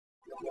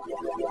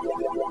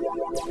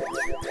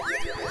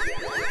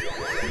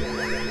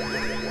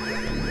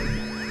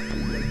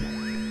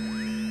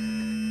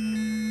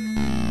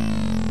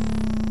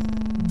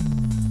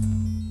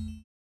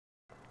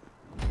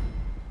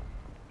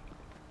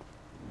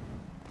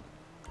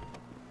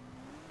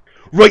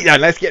Right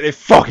then, let's get this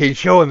fucking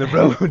show on the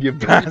road, you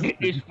bastard. Get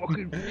this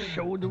fucking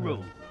show on the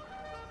road.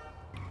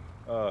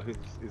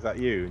 Is that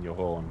you and your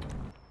horn?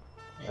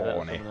 That's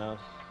someone else.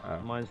 Oh.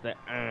 Mine's the.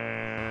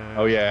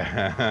 Oh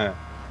yeah.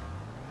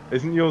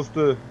 Isn't yours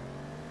the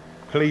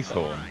police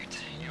horn?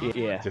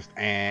 Yeah. Just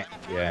yeah.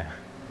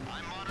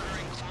 I'm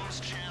monitoring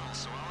closed channels,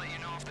 so I'll let you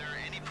know if there are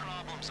any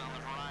problems on the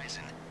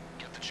horizon.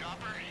 Get the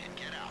chopper and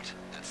get out.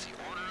 That's the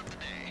order of the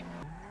day.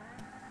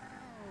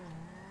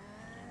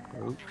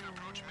 Oh. You can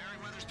approach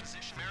Merryweather's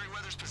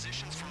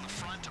positions from the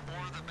front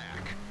or the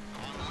back.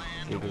 On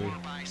land Giz-B. or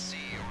by sea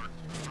or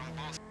from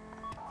both.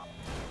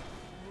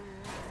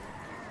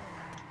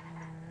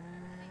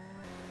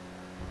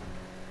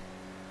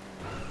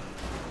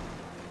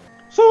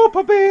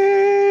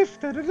 Superbeef!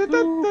 Da, da, da,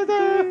 da, da,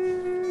 da.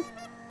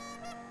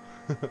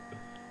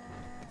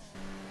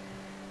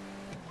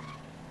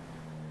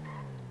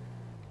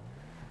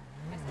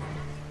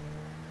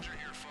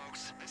 Here,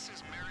 folks. This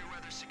is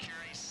Merryweather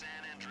Security San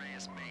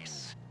Andreas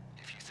Base.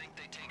 If you think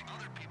they take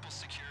other people's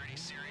security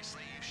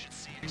seriously, you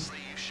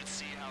should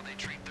see how they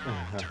treat their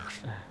own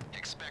turf.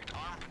 Expect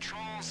armed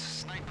patrols,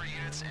 sniper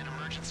units, and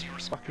emergency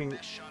response.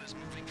 That shot is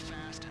moving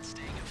fast and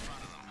staying in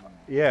front of them.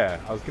 Yeah,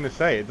 I was gonna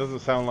say, it doesn't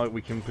sound like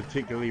we can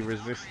particularly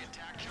resist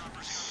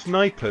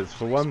snipers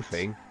for one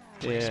thing.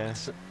 Yeah.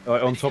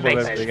 Like, on top of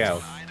everything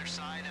else. Either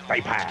side,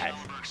 Snipers!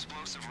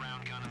 explosive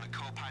round gun in the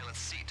co-pilot's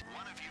seat.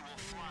 One of you will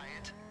fly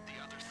it, the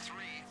other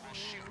three will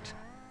shoot.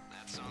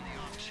 That's on the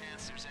off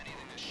chance there's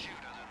anything to shoot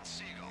other than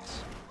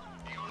seagulls.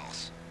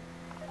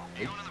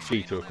 Eagles.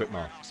 Key to a quick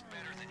mark.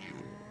 Better than you.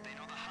 They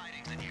know the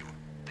hiding than you.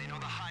 They know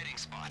the hiding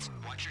spots.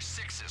 Watch your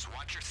sixes,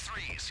 watch your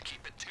threes.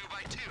 Keep it 2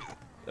 by 2.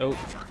 Oh.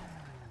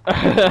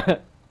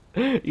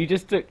 You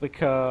just took the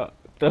car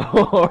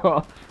door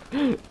off.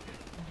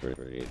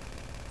 Brilliant.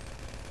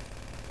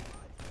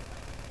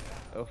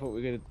 I thought we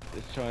were gonna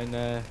just try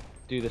and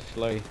do this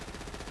slow.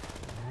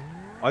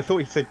 I thought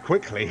he said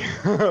quickly,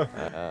 so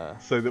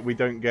that we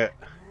don't get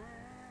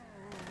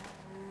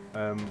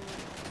all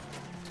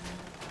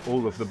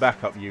of the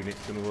backup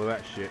units and all of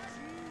that shit.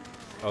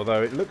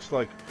 Although it looks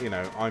like, you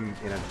know, I'm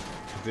in a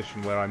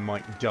position where I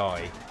might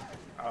die.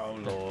 Oh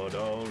lord,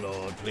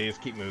 please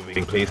keep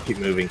moving, please keep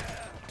moving.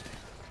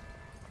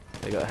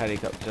 They got a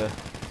helicopter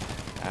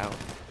out.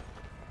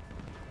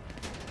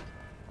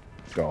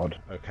 God.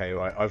 Okay,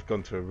 right, I've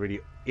gone to a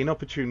really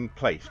inopportune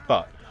place,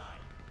 but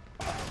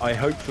I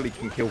hopefully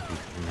can kill people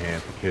from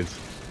here, because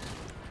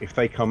if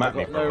they come at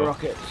me, Got bro, no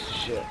rockets.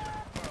 Shit.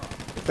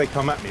 if they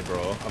come at me,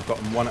 bro, I've got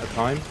them one at a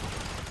time.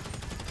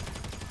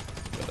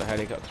 Got the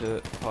helicopter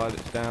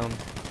pilots down.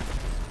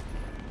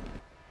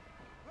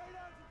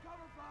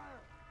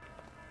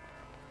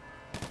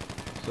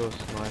 Saw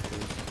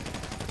snipers.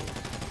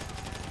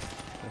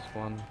 There's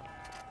one.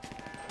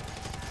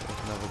 There's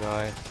another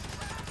guy.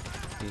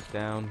 He's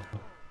down.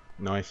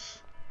 Nice.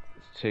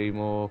 There's two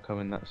more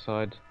coming that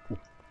side.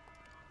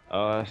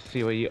 Oh, I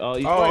see where you are.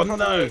 Oh, Oh right in no!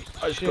 front of me.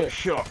 I just got Shit.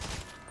 shot.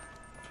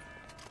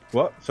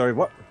 What? Sorry,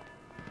 what?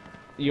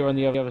 You're on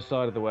the other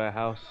side of the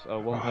warehouse. Oh,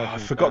 one Oh, person. I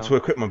forgot to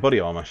equip my body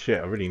armor.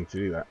 Shit, I really need to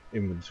do that.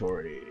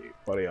 Inventory,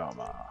 body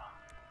armor.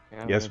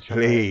 Yeah, I'm Yes, gonna try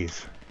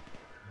please.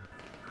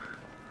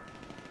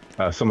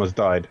 Someone's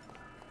died.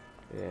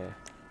 that. Yeah.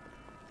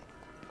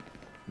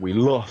 We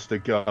lost a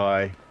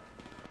guy.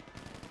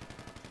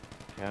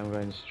 Okay, I'm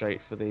going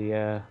straight for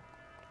the.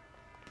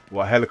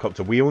 What,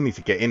 helicopter? We all need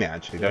to get in it,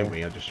 actually, Yeah. don't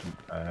we? I just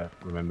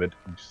remembered.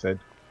 You just said.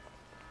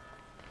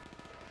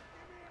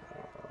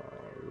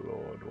 Oh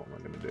Lord, what am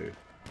I gonna do?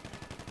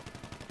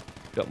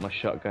 Got my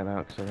shotgun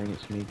out because I think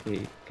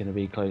it's gonna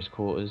be close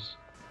quarters.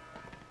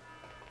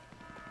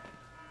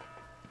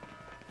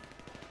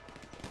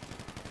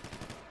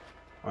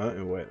 I don't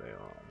know where they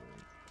are.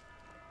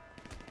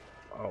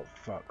 Oh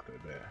fuck, they're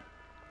there.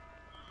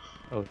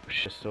 Oh,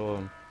 shit, I saw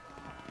them.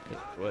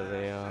 Where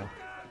they are.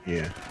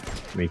 Yeah,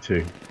 me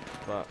too.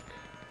 Fuck.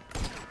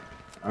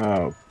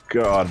 Oh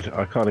god,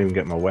 I can't even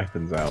get my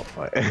weapons out.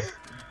 Like,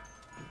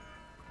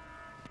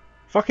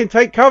 fucking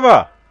take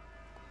cover!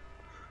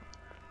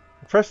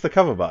 Press the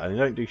cover button and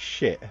don't do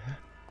shit.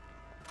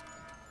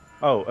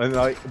 Oh, and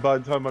like by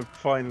the time I've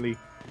finally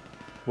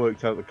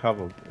worked out the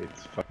cover,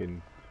 it's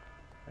fucking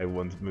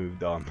everyone's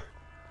moved on.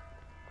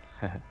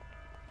 Oh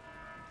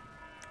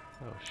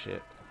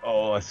shit.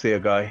 Oh, I see a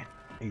guy.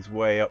 He's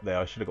way up there.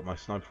 I should have got my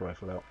sniper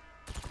rifle out.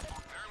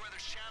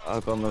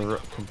 I've gone the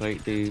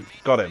completely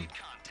Got him.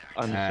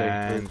 unsafe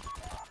And route.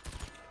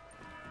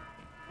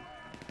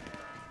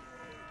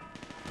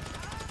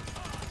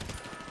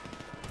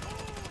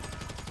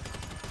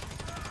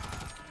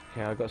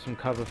 Okay, I got some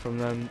cover from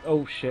them.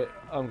 Oh shit,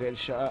 I'm getting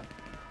shot at.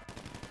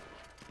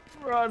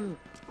 Run!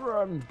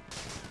 Run!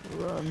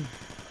 Run!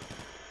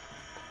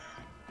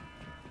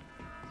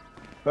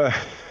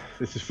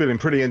 this is feeling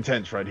pretty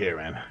intense right here,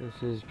 man.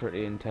 This is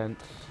pretty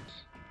intense.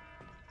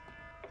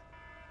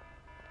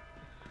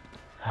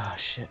 Ah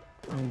shit,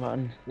 wrong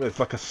button. There's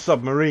like a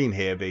submarine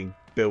here being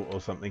built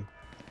or something.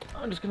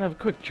 I'm just gonna have a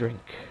quick drink.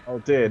 Oh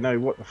dear, no,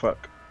 what the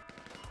fuck?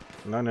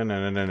 No, no, no,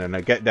 no, no, no,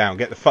 no, get down,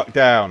 get the fuck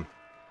down!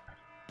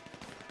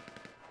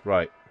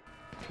 Right.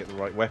 Get the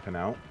right weapon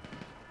out.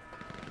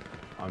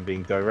 I'm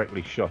being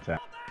directly shot at.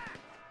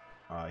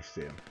 Oh, I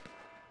see him.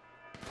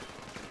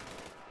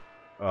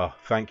 Oh,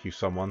 thank you,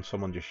 someone.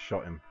 Someone just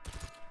shot him.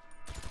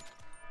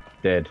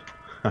 Dead.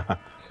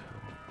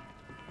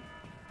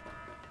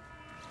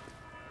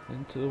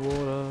 Into the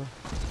water.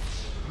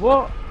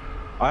 What?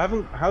 I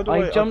haven't. How do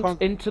I? I jumped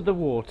can't... into the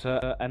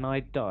water and I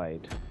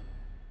died.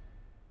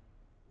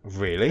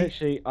 Really?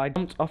 Literally, I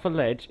jumped off a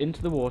ledge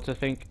into the water,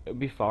 think it'll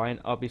be fine,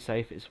 I'll be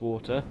safe, it's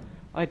water.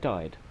 I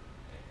died.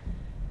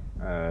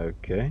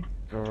 Okay.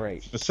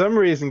 Great. For some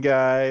reason,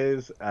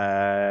 guys,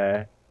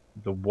 the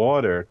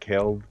water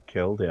killed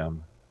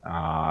him.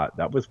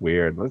 That was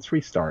weird. Let's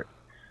restart.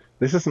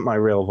 This isn't my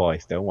real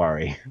voice. Don't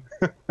worry.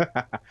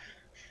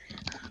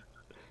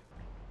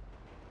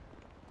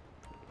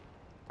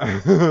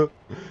 A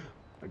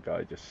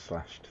guy just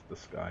slashed the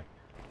sky.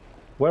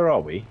 Where are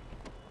we?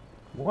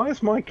 Why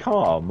is my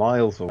car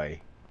miles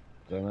away?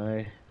 Don't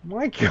know.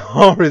 My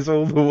car is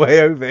all the way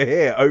over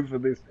here,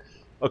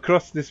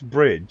 across this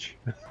bridge.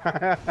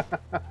 Fucking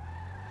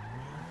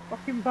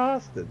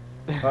bastard.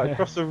 Like,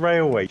 across a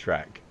railway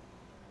track.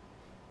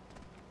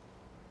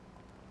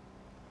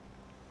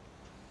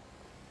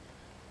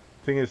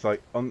 Thing is,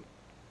 like, on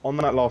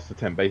that last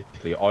attempt,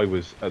 basically, I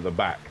was at the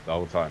back the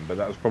whole time, but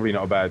that was probably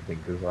not a bad thing,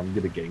 because I'm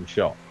good at getting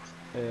shot.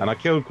 Yeah. And I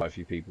killed quite a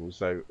few people,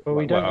 so... Well,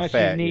 we don't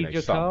actually need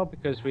your car,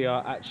 because we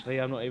are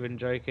actually, I'm not even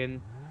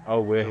joking.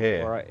 Oh, we're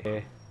here. Right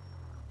here.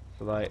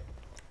 So, like...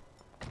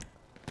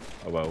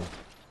 Oh, well.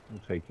 We'll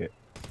take it.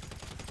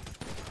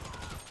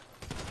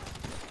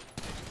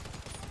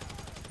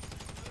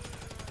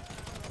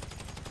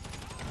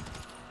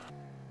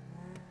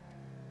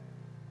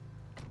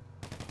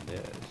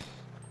 Yes.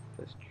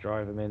 Let's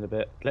drive him in a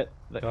bit. Let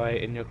the guy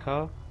in your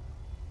car.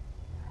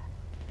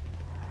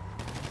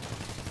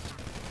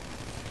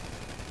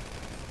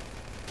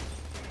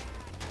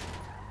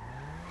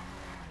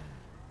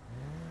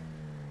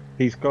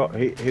 He's got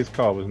his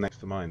car was next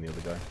to mine, the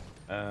other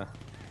guy.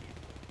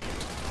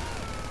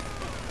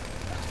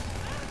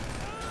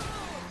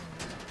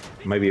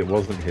 Maybe it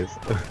wasn't his.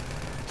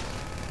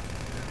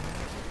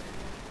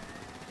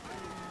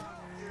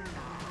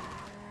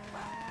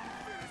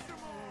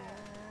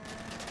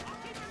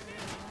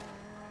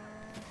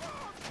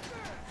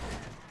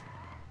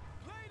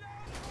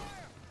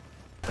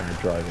 I'm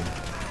driving.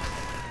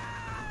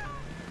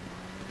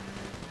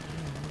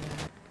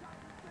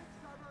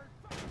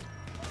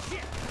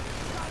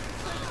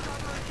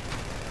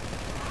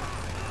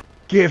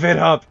 Give it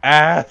up,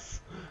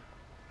 ass!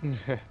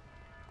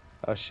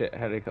 Oh shit,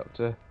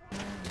 helicopter.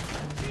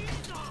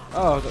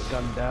 Oh, I got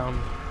gunned down.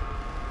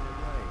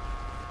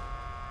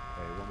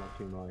 Okay, one more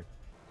team life.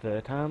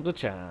 Third time's a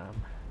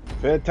charm.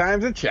 Third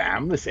time's a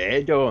charm, they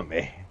say, don't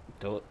they?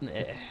 Don't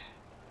they?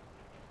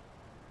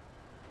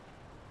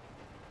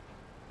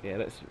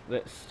 Yeah,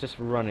 let's just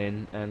run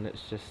in and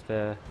let's just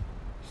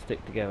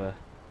stick together.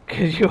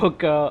 Cause your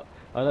car.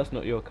 Oh, that's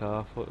not your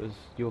car. I thought it was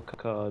your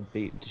car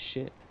beaten to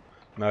shit.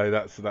 No,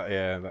 that's a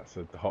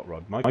hot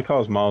rod. My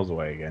car's miles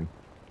away again.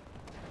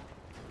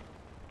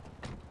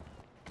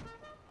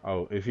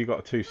 Oh, if you got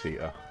a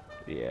two-seater?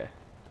 Yeah,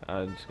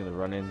 I'm just gonna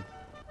run in.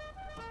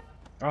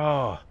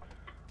 Oh,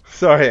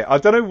 sorry. I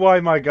don't know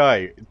why my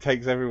guy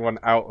takes everyone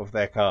out of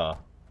their car.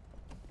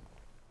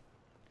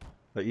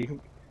 But you can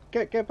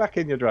get back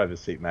in your driver's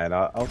seat, man.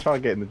 I'll try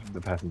and get in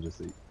the passenger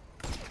seat.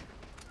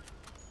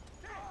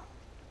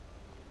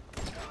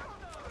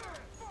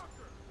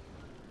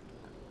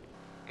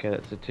 Okay,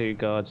 that's the 2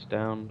 guards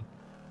down.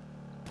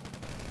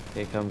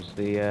 Here comes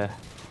the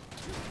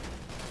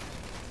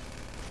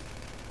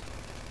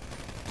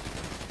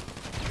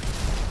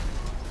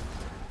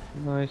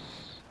nice.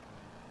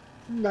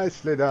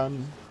 Nicely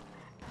done.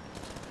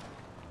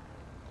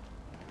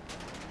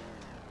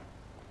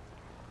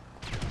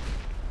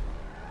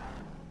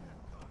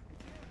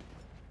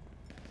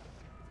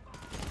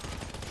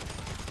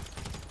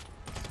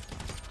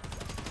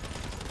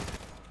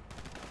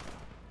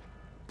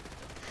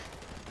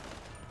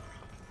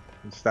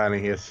 I'm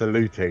standing here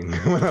saluting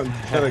when I'm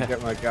trying to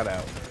get my gun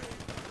out.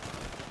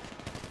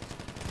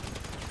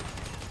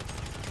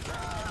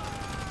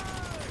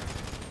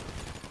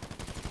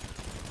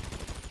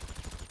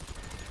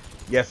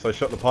 Yes, I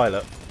shot the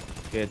pilot.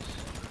 Good.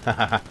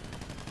 Oh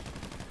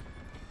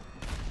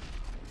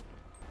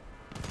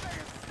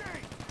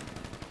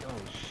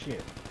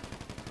shit.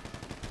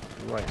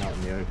 Right out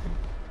in the open.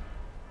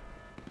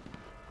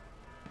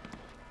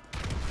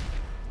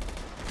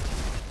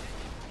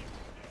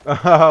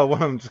 Oh,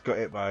 one of them just got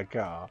hit by a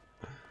car.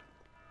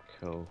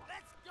 Cool.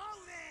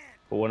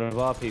 But one of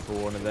our people,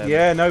 one of them.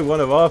 Yeah, no, one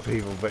of our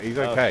people, but he's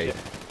okay. Shit.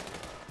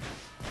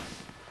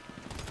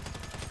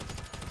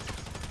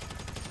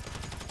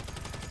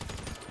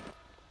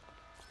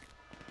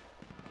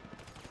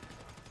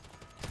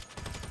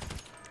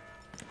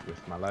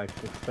 Risk my life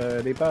for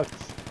 30 bucks.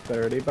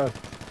 30 bucks.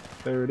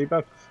 30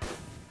 bucks.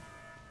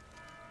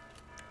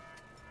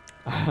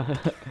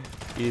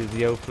 Use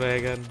the old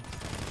flare gun.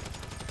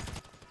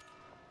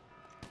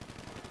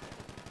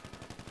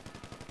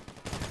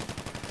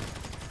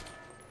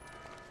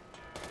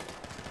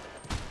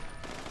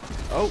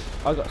 Oh,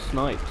 I got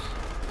sniped.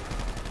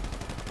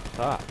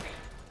 Fuck.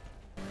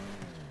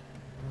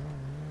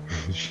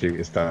 Shoot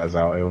his stars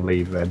out, he'll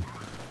leave then.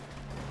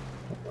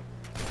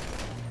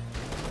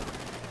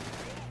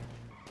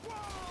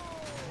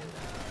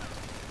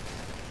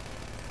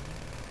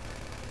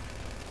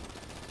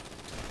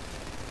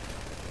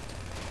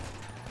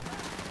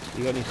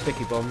 You got any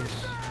sticky bombs?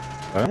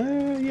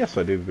 Yes,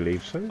 I do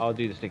believe so. I'll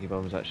do the sticky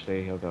bombs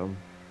actually. I'll got them.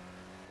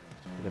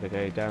 I'm gonna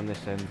go down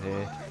this end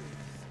here.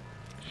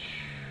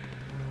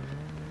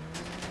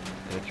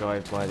 Gonna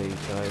drive by these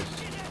guys.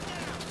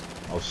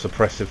 Oh,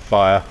 suppressive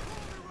fire.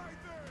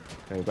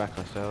 Go back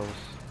ourselves.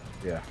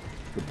 Yeah,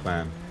 good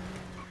plan.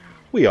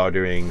 We are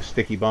doing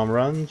sticky bomb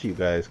runs. You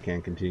guys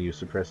can continue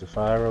suppressive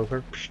fire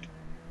over. Psst.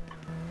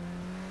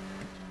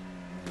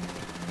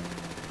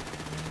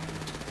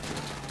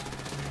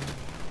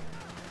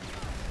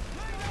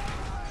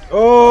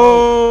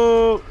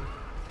 Oh!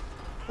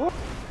 What?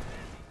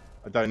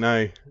 I don't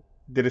know.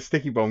 Did a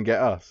sticky bomb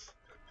get us?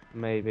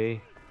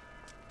 Maybe.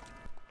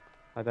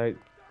 I don't.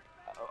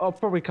 I'll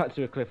probably cut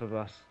to a clip of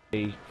us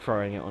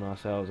throwing it on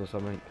ourselves or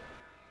something.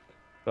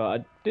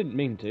 But I didn't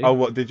mean to. Oh,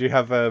 what? Did you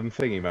have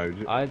thingy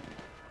mode?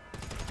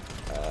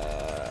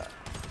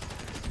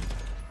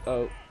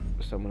 Oh,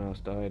 someone else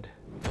died.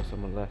 Or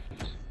someone left.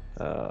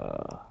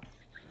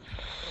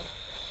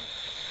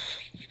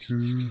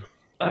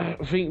 I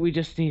think we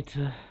just need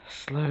to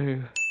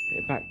slow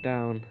it back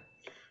down.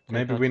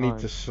 Maybe we need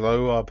to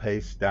slow our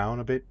pace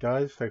down a bit,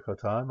 guys. Take our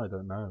time. I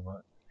don't know.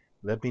 What?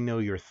 Let me know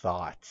your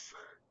thoughts.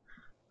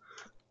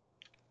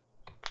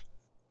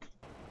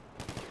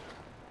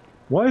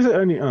 Why is it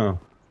only? Oh,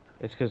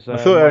 it's because I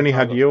thought it only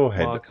had your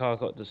head. My car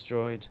got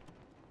destroyed.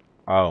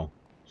 Oh,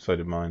 so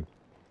did mine.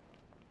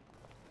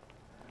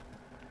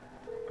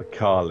 The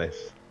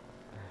carless.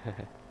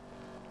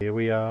 Here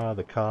we are,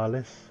 the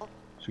carless. So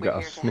we got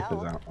our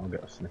snippers out. I'll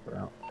get a snipper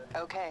out.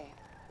 Okay.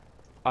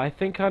 I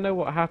think I know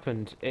what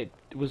happened. It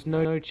was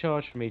no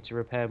charge for me to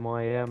repair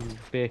my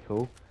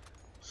vehicle.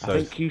 So I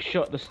think you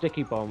shot the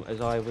sticky bomb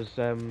as I was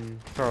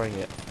throwing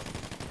it.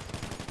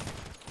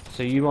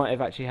 So you might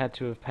have actually had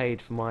to have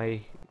paid for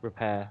my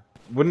repair.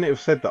 wouldn't it have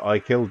said that I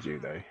killed you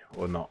though,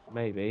 or not?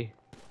 Maybe.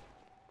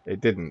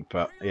 It didn't,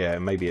 but yeah,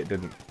 maybe it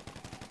didn't.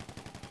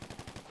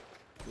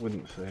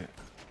 Wouldn't say it.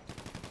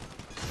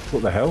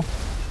 What the hell?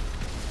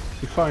 What's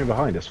he firing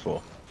behind us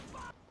for?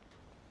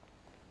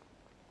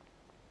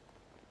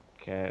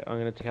 Okay, I'm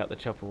gonna take out the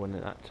chopper when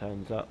that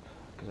turns up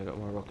because I got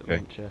my rocket Okay.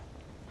 launcher.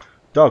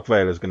 Dark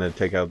Veil is going to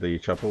take out the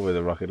chopper with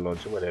a rocket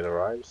launcher when it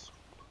arrives.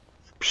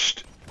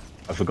 Psst!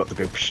 I forgot to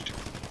go psst.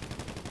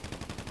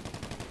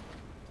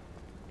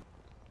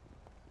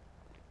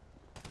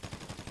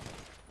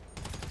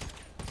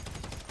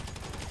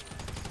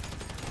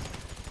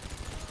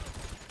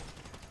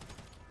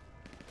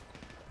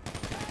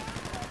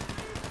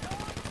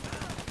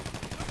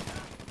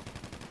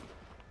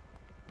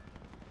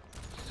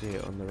 See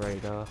it on the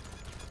radar.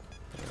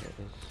 There it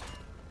is.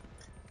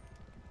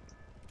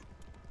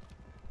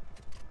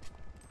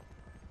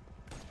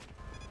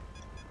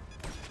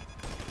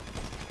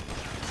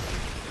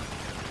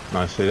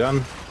 Nicely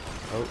done.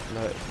 Oh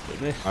no,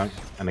 it missed. Right,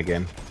 and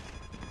again.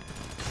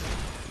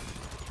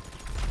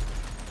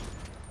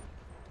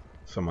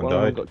 Someone One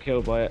of them died. got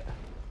killed by it.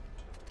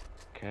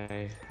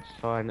 Okay, it's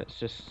fine. Let's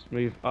just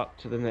move up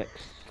to the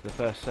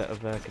first set of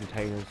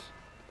containers.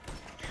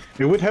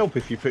 It would help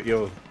if you put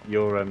your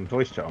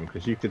voice chat on,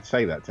 because you could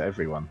say that to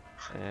everyone.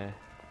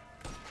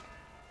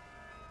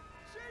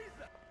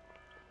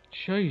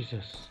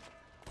 Jesus.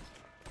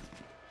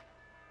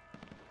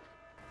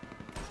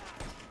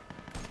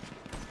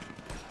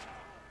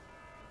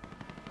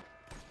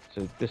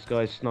 So this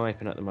guy's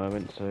sniping at the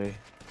moment, so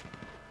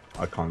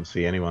I can't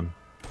see anyone.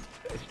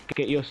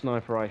 get your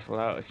sniper rifle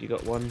out if you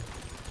got one.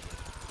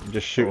 I'm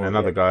just shooting Oh,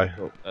 another yeah, guy.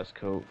 cool. That's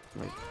cool.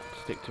 Like,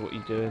 stick to what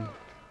you're doing.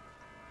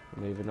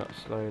 Moving up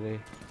slowly.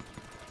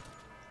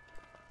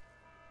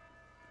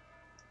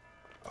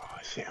 Oh,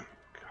 I see him.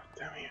 God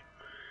damn you.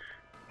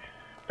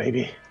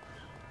 Baby.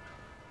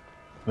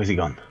 Where's he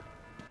gone?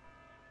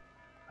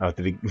 Oh,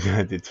 did he?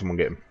 Did someone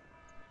get him?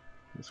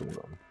 Someone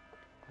got him.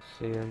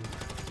 See him.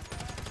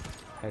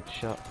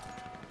 Headshot.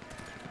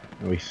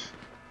 Nice.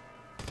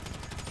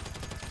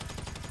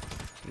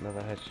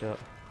 Another headshot.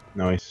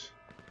 Nice.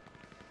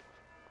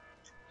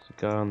 There's a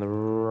guy on the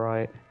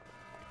right.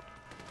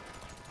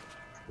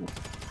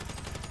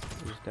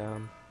 He's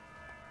down.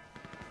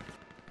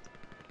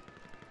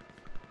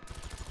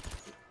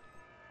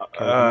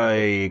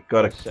 I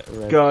got a Set of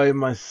reds. guy in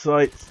my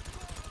sights.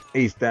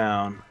 He's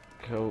down.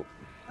 Cool.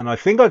 And I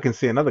think I can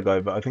see another guy,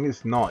 but I think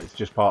it's not. It's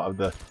just part of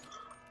the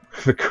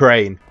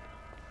crane.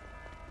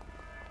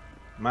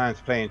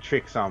 Man's playing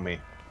tricks on me.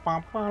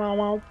 Okay,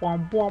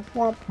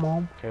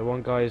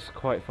 one guy's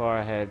quite far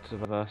ahead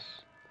of us.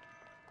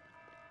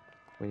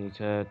 We need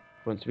to,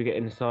 once we get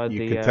inside You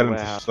the could tell him to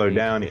warehouse, slow we need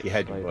down to if you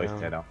had slow your voice down.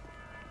 set up.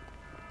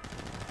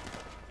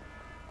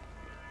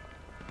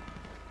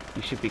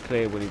 You should be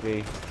clear, Willy B.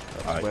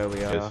 That's Alright, where we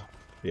cheers. are.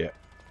 Yeah.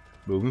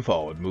 Moving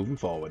forward, moving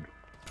forward.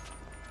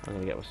 I'm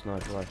gonna get my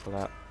sniper rifle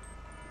out.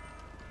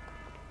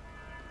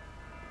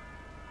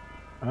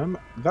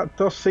 That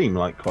does seem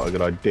like quite a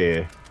good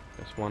idea.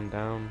 That's one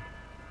down.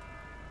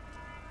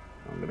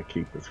 I'm gonna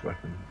keep this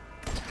weapon.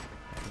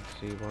 I can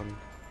see one.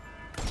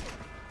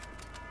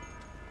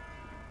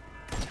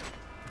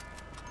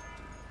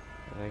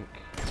 I think.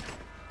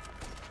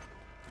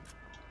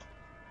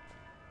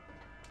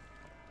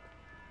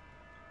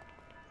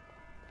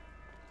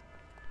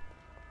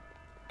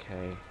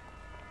 Okay.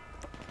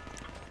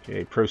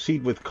 Okay,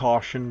 proceed with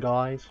caution,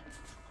 guys.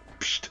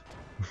 Psht.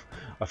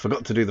 I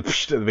forgot to do the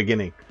psht at the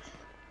beginning.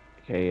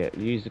 Okay, yeah,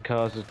 use the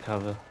cars as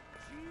cover.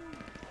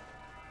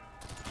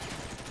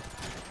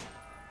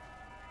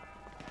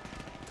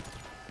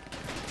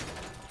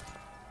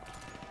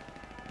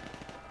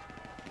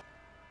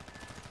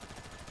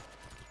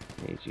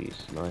 Need to use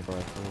sniper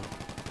rifle.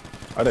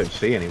 I don't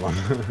see anyone.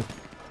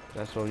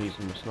 That's why I'm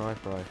using the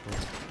sniper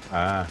rifle.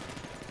 Ah.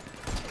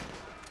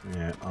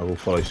 Yeah, I will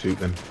follow suit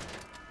then.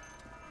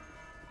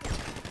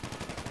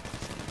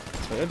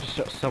 I just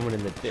shot someone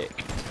in the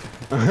dick.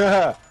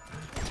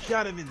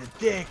 Shot him in the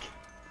dick!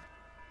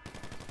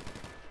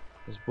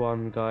 There's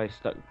one guy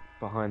stuck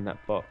behind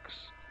that box.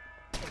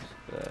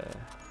 There.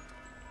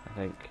 I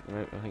think.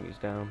 Nope, I think he's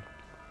down.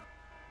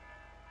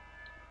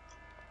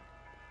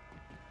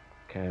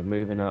 Okay, I'm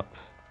moving up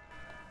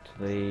to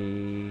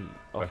the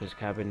office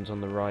cabins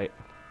on the right.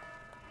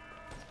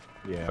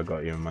 Yeah, I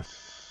got you in my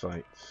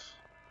sights.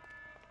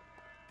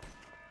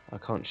 I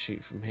can't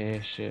shoot from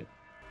here, shit.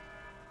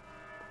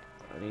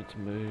 I need to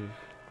move.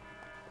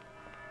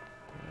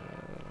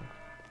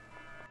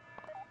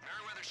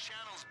 Meriwether's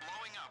channel's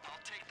blowing up. I'll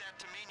take that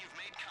to mean you've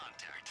made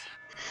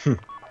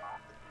contact.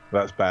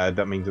 That's bad.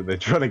 That means that they're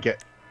trying to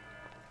get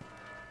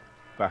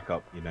back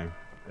up, you know.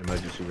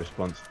 Emergency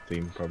response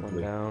team,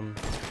 probably. 1 down.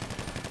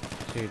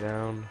 2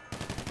 down.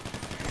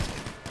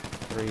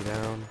 3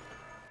 down.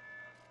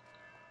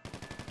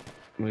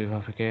 Move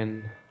up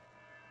again.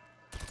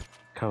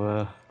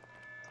 Cover.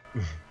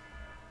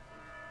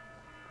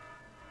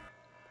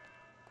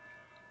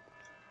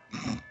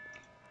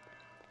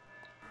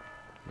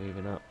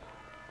 Moving up.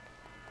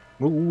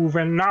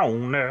 Moving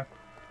on, moving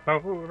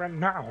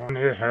on. Move on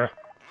the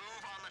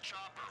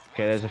chopper.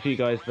 Okay, there's a few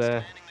guys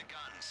there. Manning the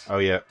guns. Oh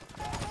yeah.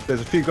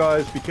 There's a few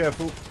guys, be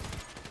careful. I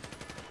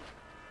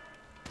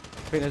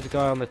think there's a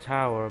guy on the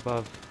tower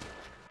above.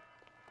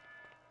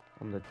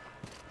 On the,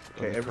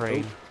 Okay, on the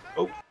crane.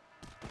 Oh,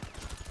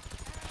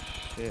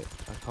 Shit,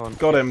 I can't.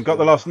 got get him, to got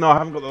the him. last. No, I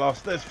haven't got the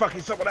last. There's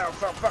fucking someone else.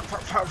 Fuck, fuck,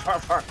 fuck, fuck,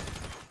 fuck, fuck.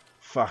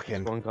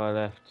 Fucking. One guy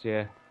left,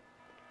 yeah.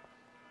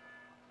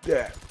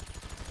 Yeah.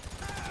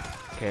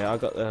 Okay, I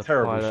got the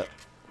Terrible. pilot.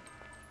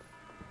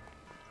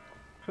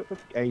 Put the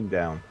aim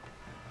down.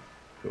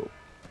 Cool.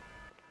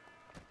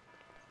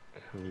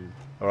 Cool.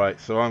 Alright,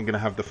 so I'm going to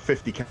have the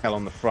 50 cal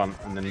on the front,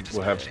 and then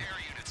we'll have... Air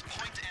units,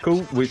 point to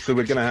Cool, so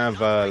we're going to have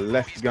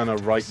left gunner,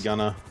 right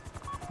gunner.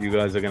 You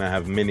guys are going to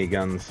have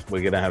miniguns.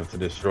 We're going to have to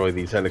destroy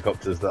these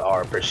helicopters that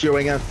are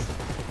pursuing us.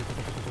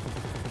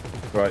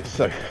 Right,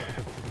 so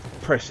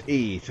press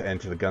E to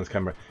enter the guns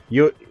camera.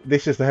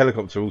 This is the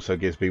helicopter also,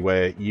 Giz-B,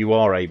 where you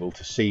are able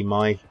to see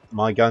my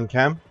gun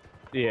cam.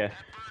 Yeah.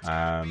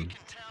 Um,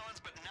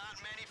 talents, but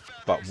not many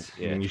feathers. but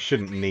Yeah. you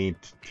shouldn't need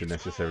to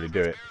necessarily do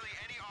it. Barely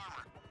any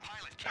armor.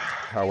 Pilot, keep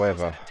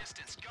However,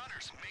 distance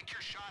gunners. Make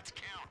your shots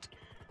count.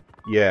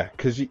 yeah,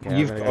 because Yeah,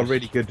 you've I'm got gonna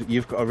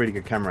a really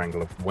good camera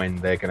angle of when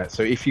they're gonna.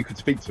 So if you could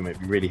speak to them,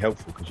 it'd be really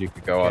helpful because you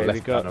could go, Okay, oh, we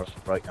left got- gunner,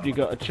 right gunner. You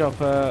got a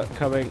chopper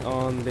coming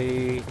on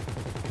the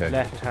Okay.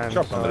 left hand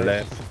Chop side. on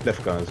the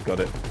left gunner's got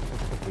it.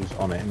 He's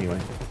on it anyway.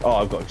 Oh,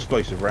 I've got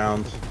explosive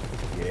rounds.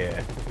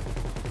 Yeah.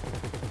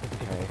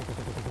 Okay.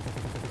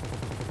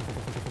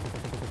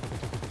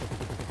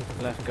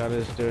 Left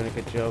gunner's doing a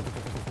good job.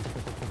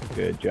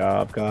 Good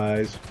job,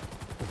 guys.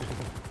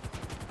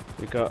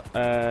 We got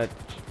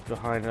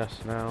behind us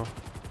now.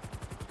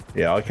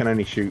 Yeah, I can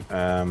only shoot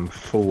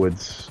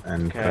forwards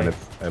and Okay. kind of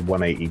a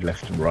 180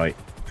 left and right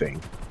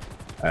thing.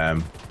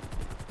 So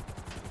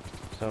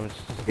I'm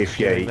just If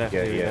steering left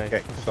either way.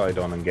 getting side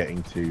on and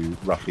getting to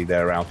roughly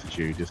their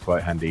altitude is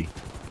quite handy.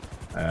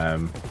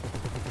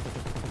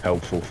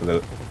 Helpful for the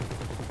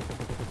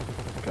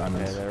Yeah,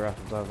 gunners. they're up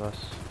above us.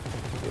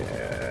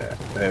 Yeah,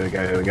 there we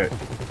go, there we go.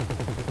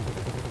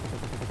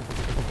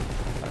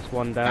 That's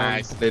one down.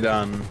 Nicely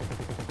done.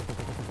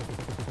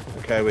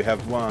 Okay, we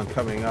have one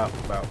coming up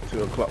about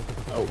 2 o'clock.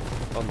 Oh,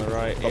 On the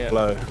right, top yeah.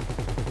 low.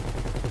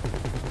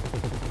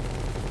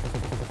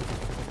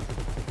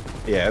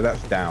 Yeah,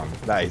 that's down.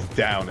 That is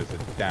down as a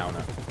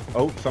downer.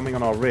 Oh, something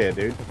on our rear,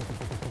 dude.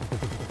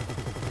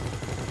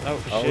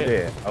 Oh, Oh shit.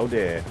 dear, oh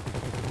dear.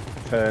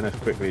 Turn as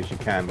quickly as you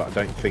can, but I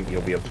don't think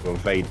you'll be able to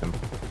evade them.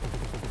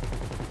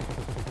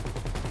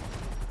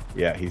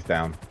 Yeah, he's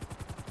down.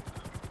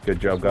 Good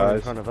job, There's one in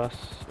guys. front of us.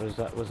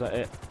 Was that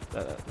it?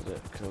 That was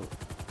it. Cool.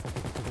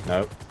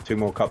 No, 2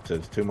 more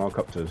copters, 2 more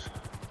copters.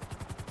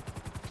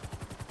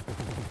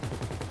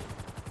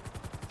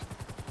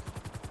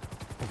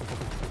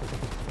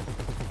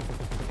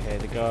 Okay,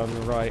 the guy on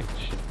the right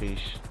should be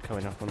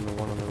coming up on the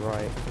one on the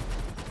right.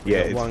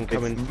 Yeah, Got one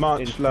coming it's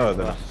much in lower front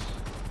than of us.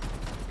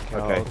 us. Okay,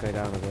 Okay. I'll go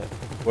down a bit.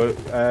 Well,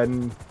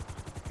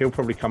 He'll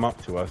probably come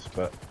up to us,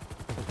 but...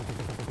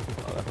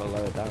 Oh, I've got to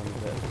lower down a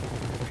bit.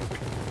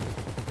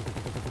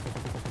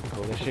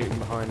 Oh, they're shooting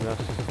behind us.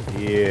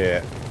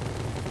 Yeah.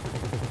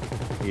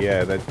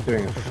 Yeah, they're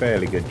doing a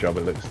fairly good job,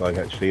 it looks like,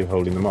 actually, of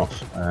holding them off.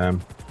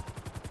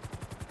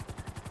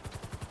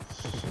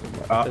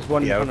 There's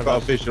one in yeah, front we've of got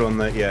us. a visual on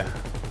the... Yeah.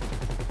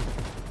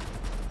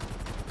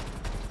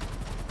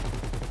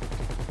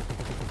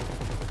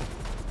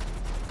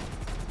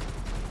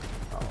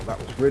 Oh, that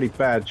was really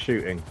bad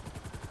shooting.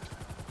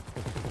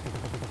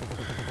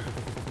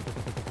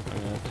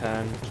 I'm gonna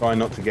turn. Try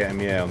not to get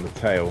him, yeah, on the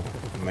tail.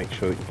 And make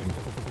sure that you can...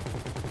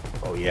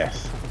 Oh,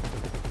 yes.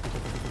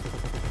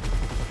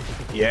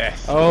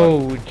 Yes!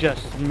 Oh,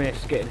 just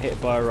missed getting hit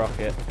by a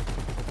rocket.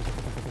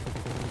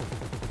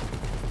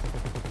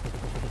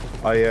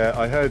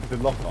 I heard the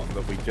lock-on,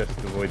 that we just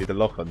avoided the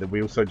lock-on. Did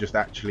we also just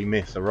actually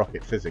miss a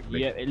rocket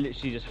physically? Yeah, it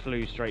literally just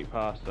flew straight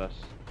past us.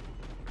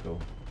 Cool.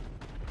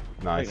 I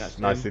think Nice. that's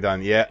Nicely him.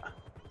 done, yeah.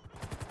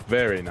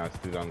 Very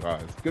nicely done,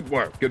 guys. Good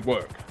work, good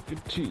work.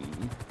 Good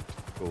team.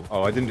 Cool.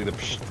 Oh, I didn't do the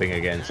psh thing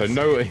again, so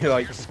no,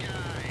 like,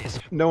 Skies.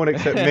 no one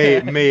except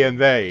me and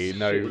they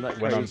know Shooting like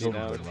when I'm crazy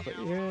talking now. to It's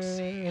them.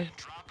 like, yeah.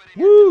 Drop it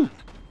again. Woo!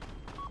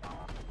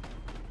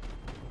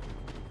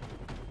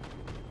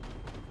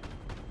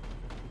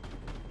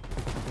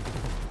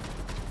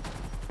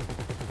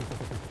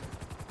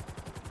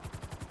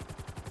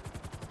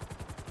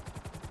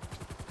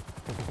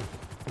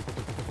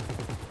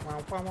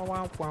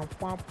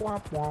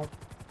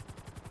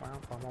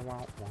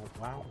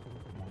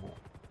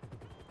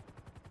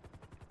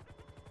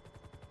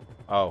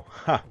 Oh,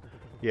 ha!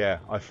 Yeah,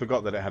 I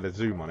forgot that it had a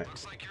zoom on it,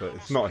 but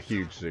it's not a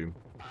huge zoom.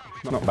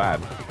 It's not bad.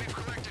 We've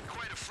collected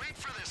quite a fleet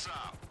for this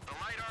op. The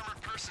light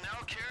armored personnel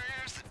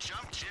carriers, the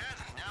jump jet,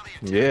 now the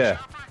attack Yeah.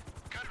 chopper.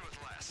 Could with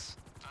less.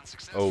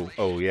 Unsuccessfully.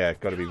 Oh, yeah,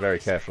 gotta be very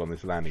careful on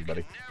this landing,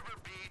 buddy. Never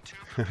be too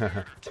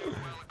prepared, too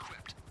well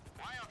equipped.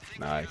 Why outthink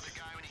the Nice. other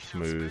guy when he can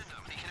Smooth. outspend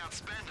them? He can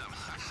outspend them.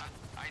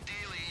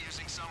 Ideally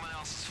using someone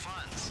else's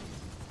funds.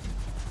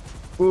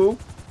 Ooh.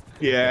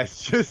 Yeah,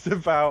 it's just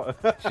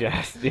about...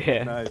 Just,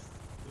 yeah. Nice.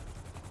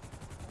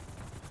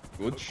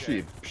 Good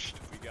shit. Psst.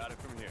 We got it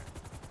from here.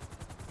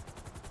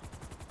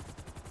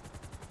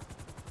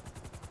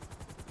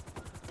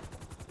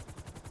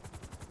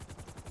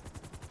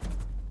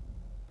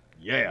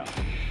 Yeah.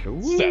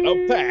 Set up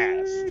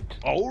fast.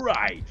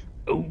 Alright.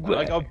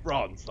 I got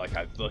bronze like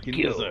I fucking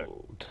deserve.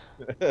 Gold.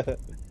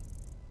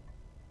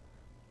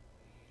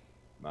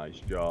 Nice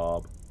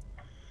job.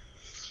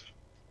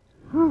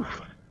 Whew.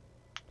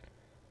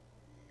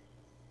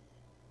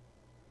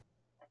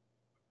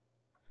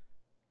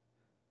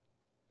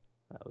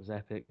 That was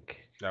epic.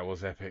 That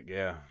was epic,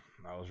 yeah.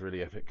 That was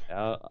really epic.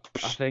 I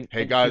think.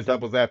 Hey guys, that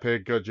was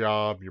epic. Good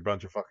job. You're a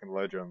bunch of fucking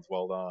legends.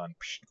 Well done.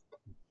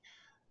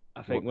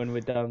 I think when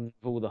we're done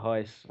with all the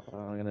heists,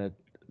 I'm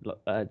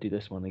gonna do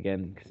this one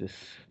again because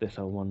this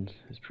whole one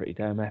is pretty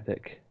damn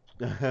epic.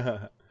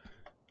 Yeah,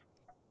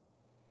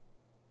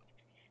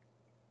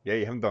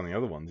 you haven't done the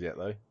other ones yet,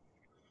 though.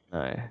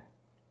 No.